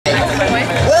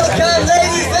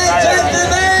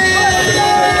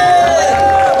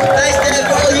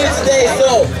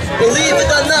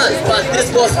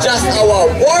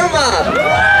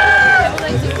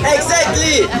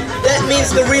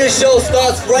course, the real show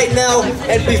starts right now.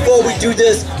 And before we do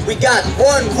this, we got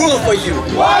one rule for you.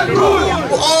 One rule!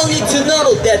 You all need to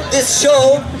know that this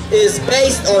show is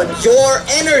based on your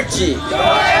energy. Your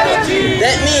energy!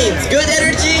 That means good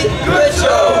energy, good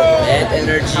show. Bad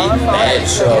energy, bad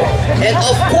show. And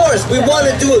of course, we want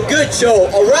to do a good show,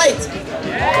 alright?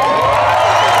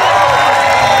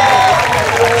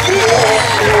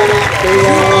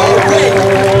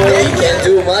 Yeah, you can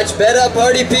do much better,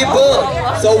 party people.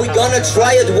 So we're gonna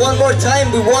try it one more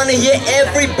time. We wanna hear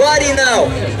everybody now.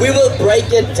 We will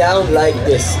break it down like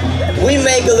this. We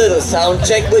make a little sound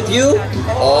check with you,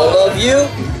 all of you,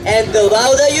 and the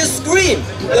louder you scream,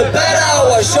 the better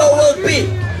our show will be.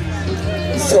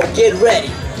 So get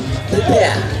ready,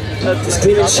 prepare to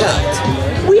scream and shout.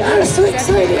 We are so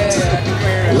excited.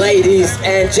 Ladies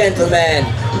and gentlemen,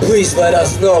 please let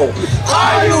us know.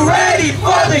 Are you ready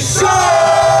for the show?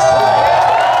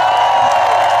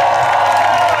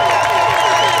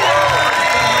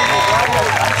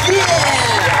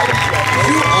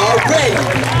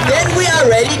 Then we are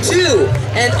ready too.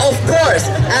 And of course,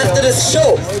 after the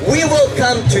show, we will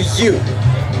come to you.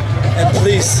 And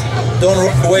please, don't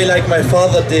run away like my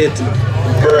father did.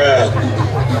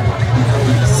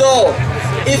 So,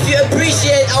 if you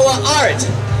appreciate our art,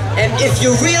 and if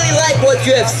you really like what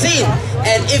you have seen,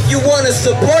 and if you want to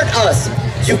support us,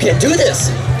 you can do this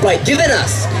by giving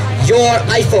us your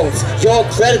iPhones, your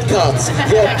credit cards,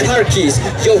 your car keys,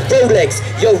 your Rolex,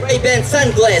 your Ray-Ban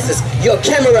sunglasses, your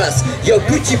cameras, your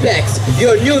Gucci bags,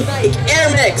 your new Nike Air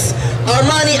Max,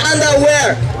 Armani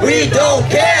underwear. We don't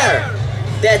care.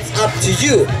 That's up to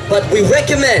you, but we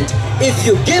recommend if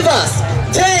you give us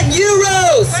 10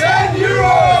 euros. 10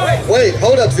 euros! Wait,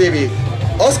 hold up, Zebi.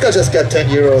 Oscar just got 10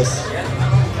 euros.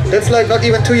 That's like not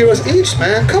even 2 euros each,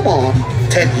 man. Come on.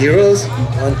 10 euros?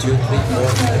 1, 2, 3, 4,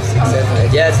 5, 6, 7,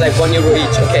 8. Yeah, it's like 1 euro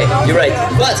each. Okay, you're right.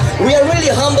 But we are really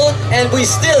humble and we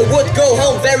still would go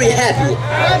home very happy.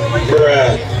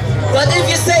 But if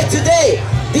you say today,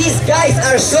 these guys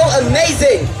are so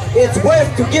amazing, it's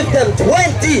worth to give them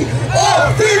 20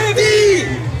 or 50!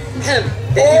 Then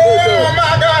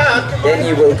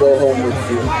you will go home with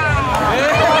you.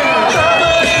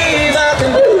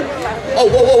 Oh,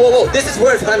 whoa, whoa, whoa, whoa. This is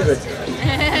worth 100.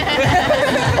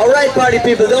 Alright, party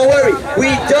people, don't worry.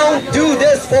 We don't do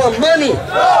this for money.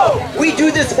 No! We do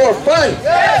this for fun.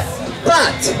 Yes!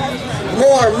 But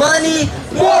more money,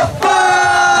 more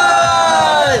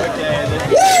fun!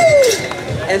 Woo!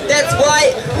 And that's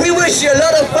why we wish you a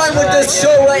lot of fun with this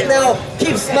show right now.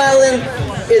 Keep smiling.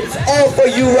 It's all for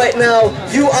you right now.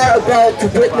 You are about to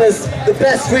witness the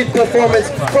best street performance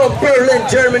from Berlin,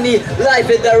 Germany, live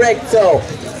and direct. So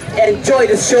enjoy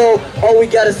the show. All we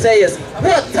gotta say is,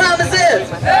 what time is it?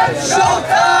 It's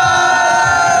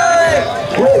showtime!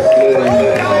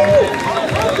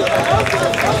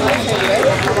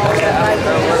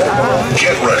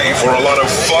 Get ready for a lot of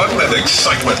fun and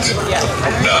excitement.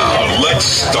 Now, let's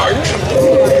start.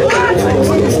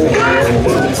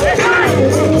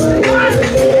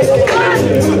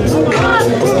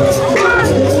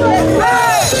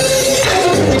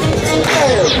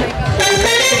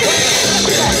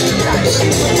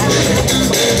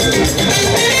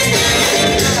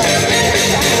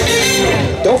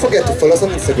 Don't forget to follow us on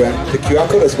Instagram. The QR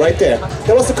code is right there.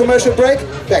 That was the commercial break.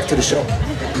 Back to the show.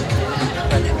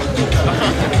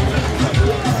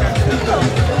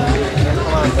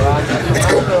 Let's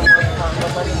go.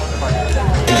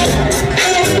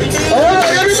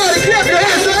 Alright, everybody, clap your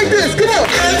hands like this. Come on.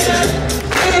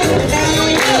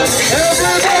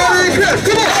 Everybody, clap.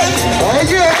 Come on. Oh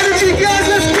yeah, energy, guys.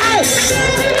 Let's go.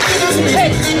 Hey,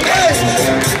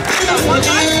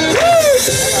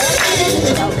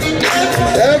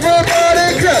 everybody,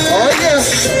 clap. Oh yeah.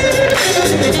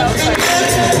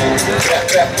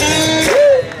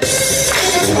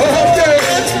 Okay.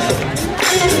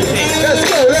 Let's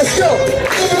go, let's go.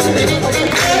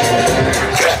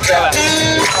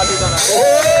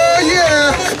 Oh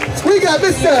yeah, we got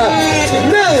Mr.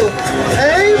 Mel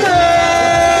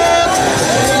Amen.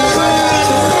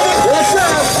 What's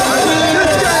up?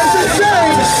 This guy's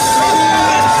insane.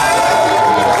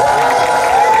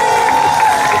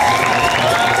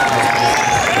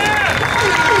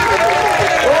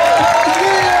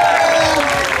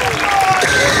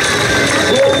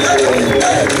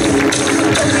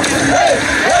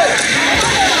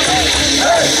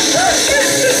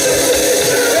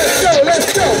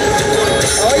 Let's go.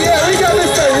 Oh yeah, we got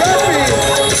Mr. Ruffy.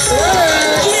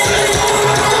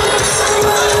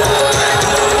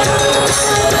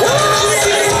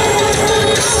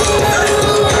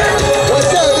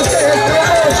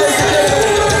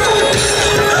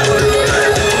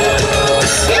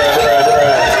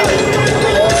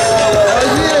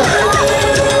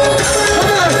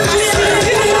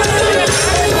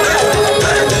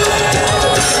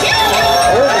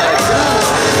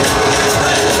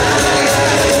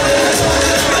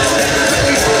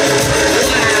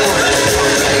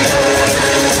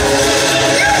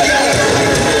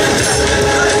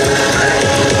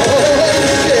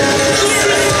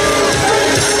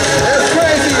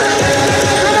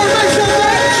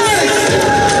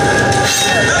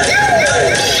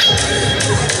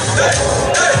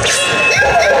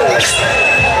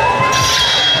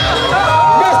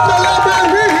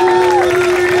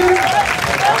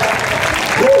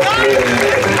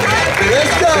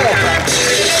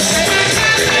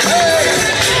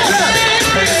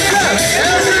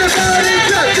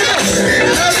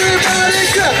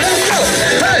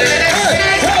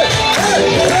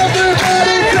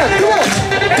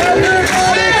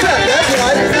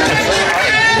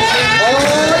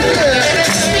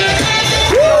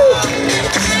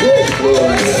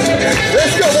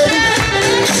 Let's go, baby.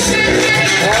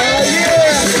 Oh,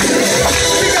 yeah.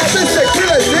 We got Mr.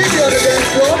 Killer Ziggy on the dance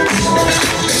floor.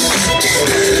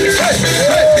 Hey,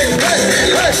 hey, hey,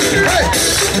 hey, hey.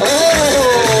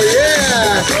 Oh,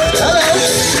 yeah. Hello.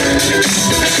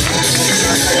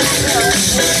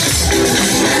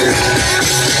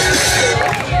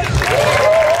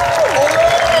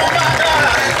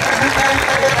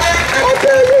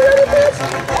 Okay, you ready, bitch?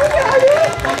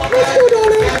 Let's go,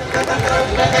 darling.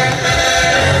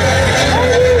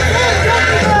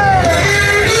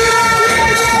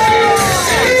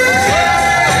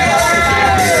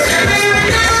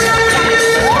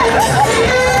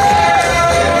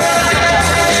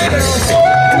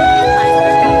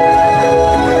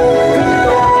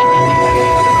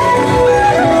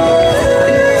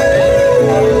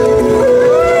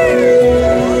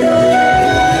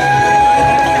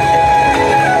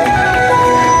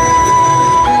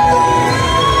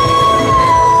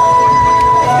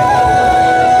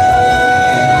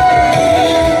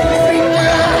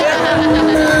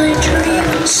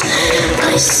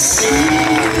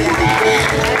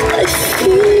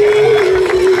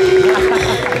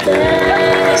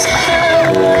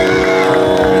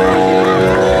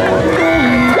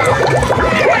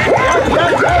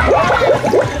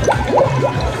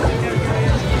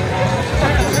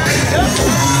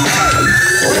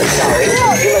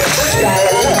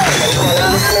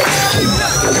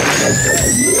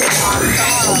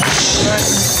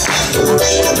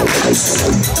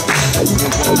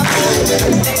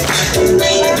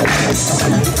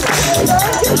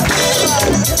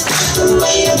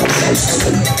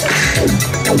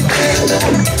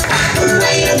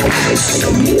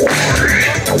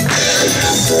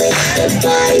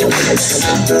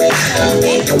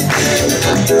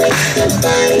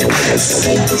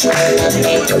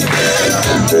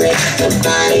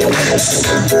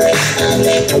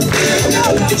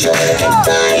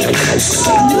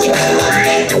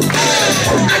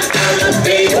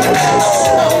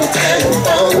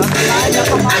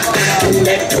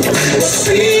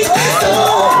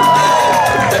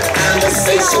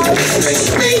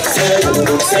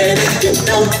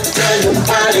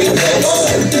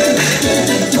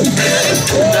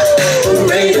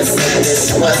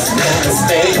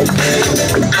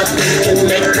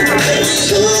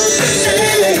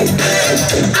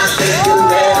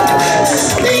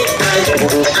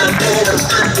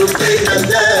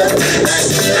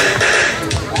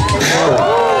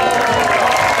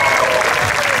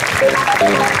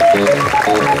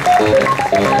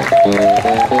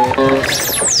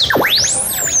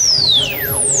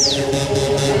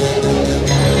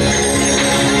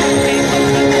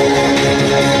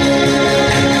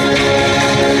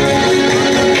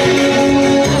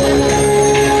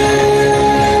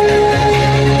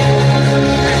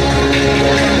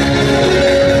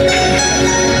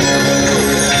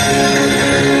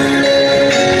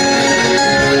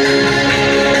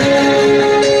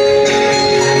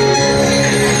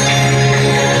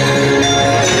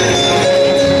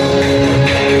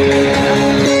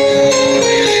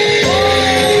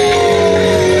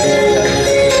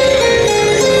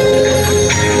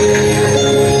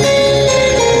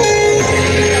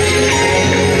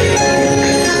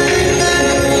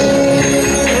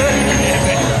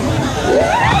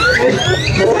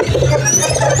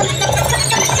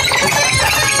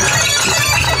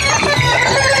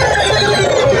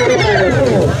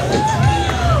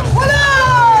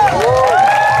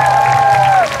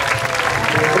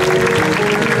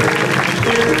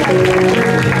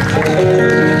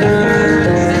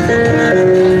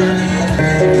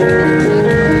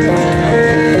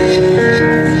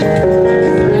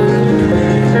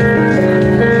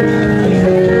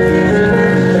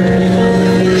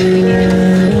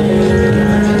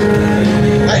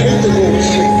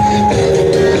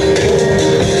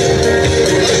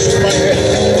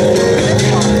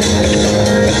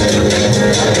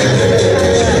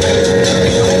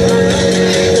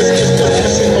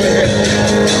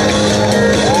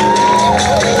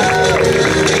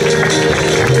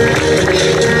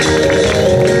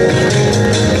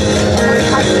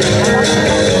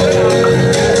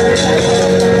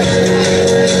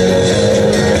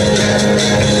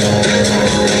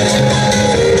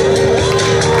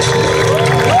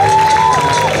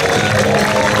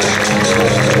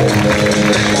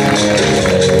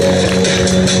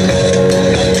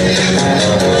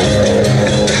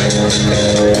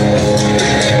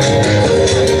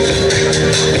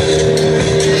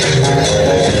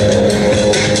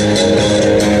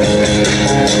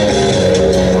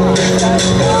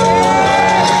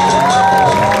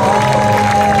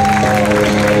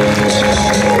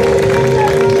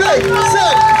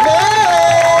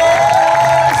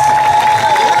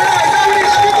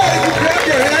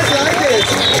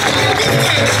 Good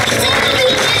night.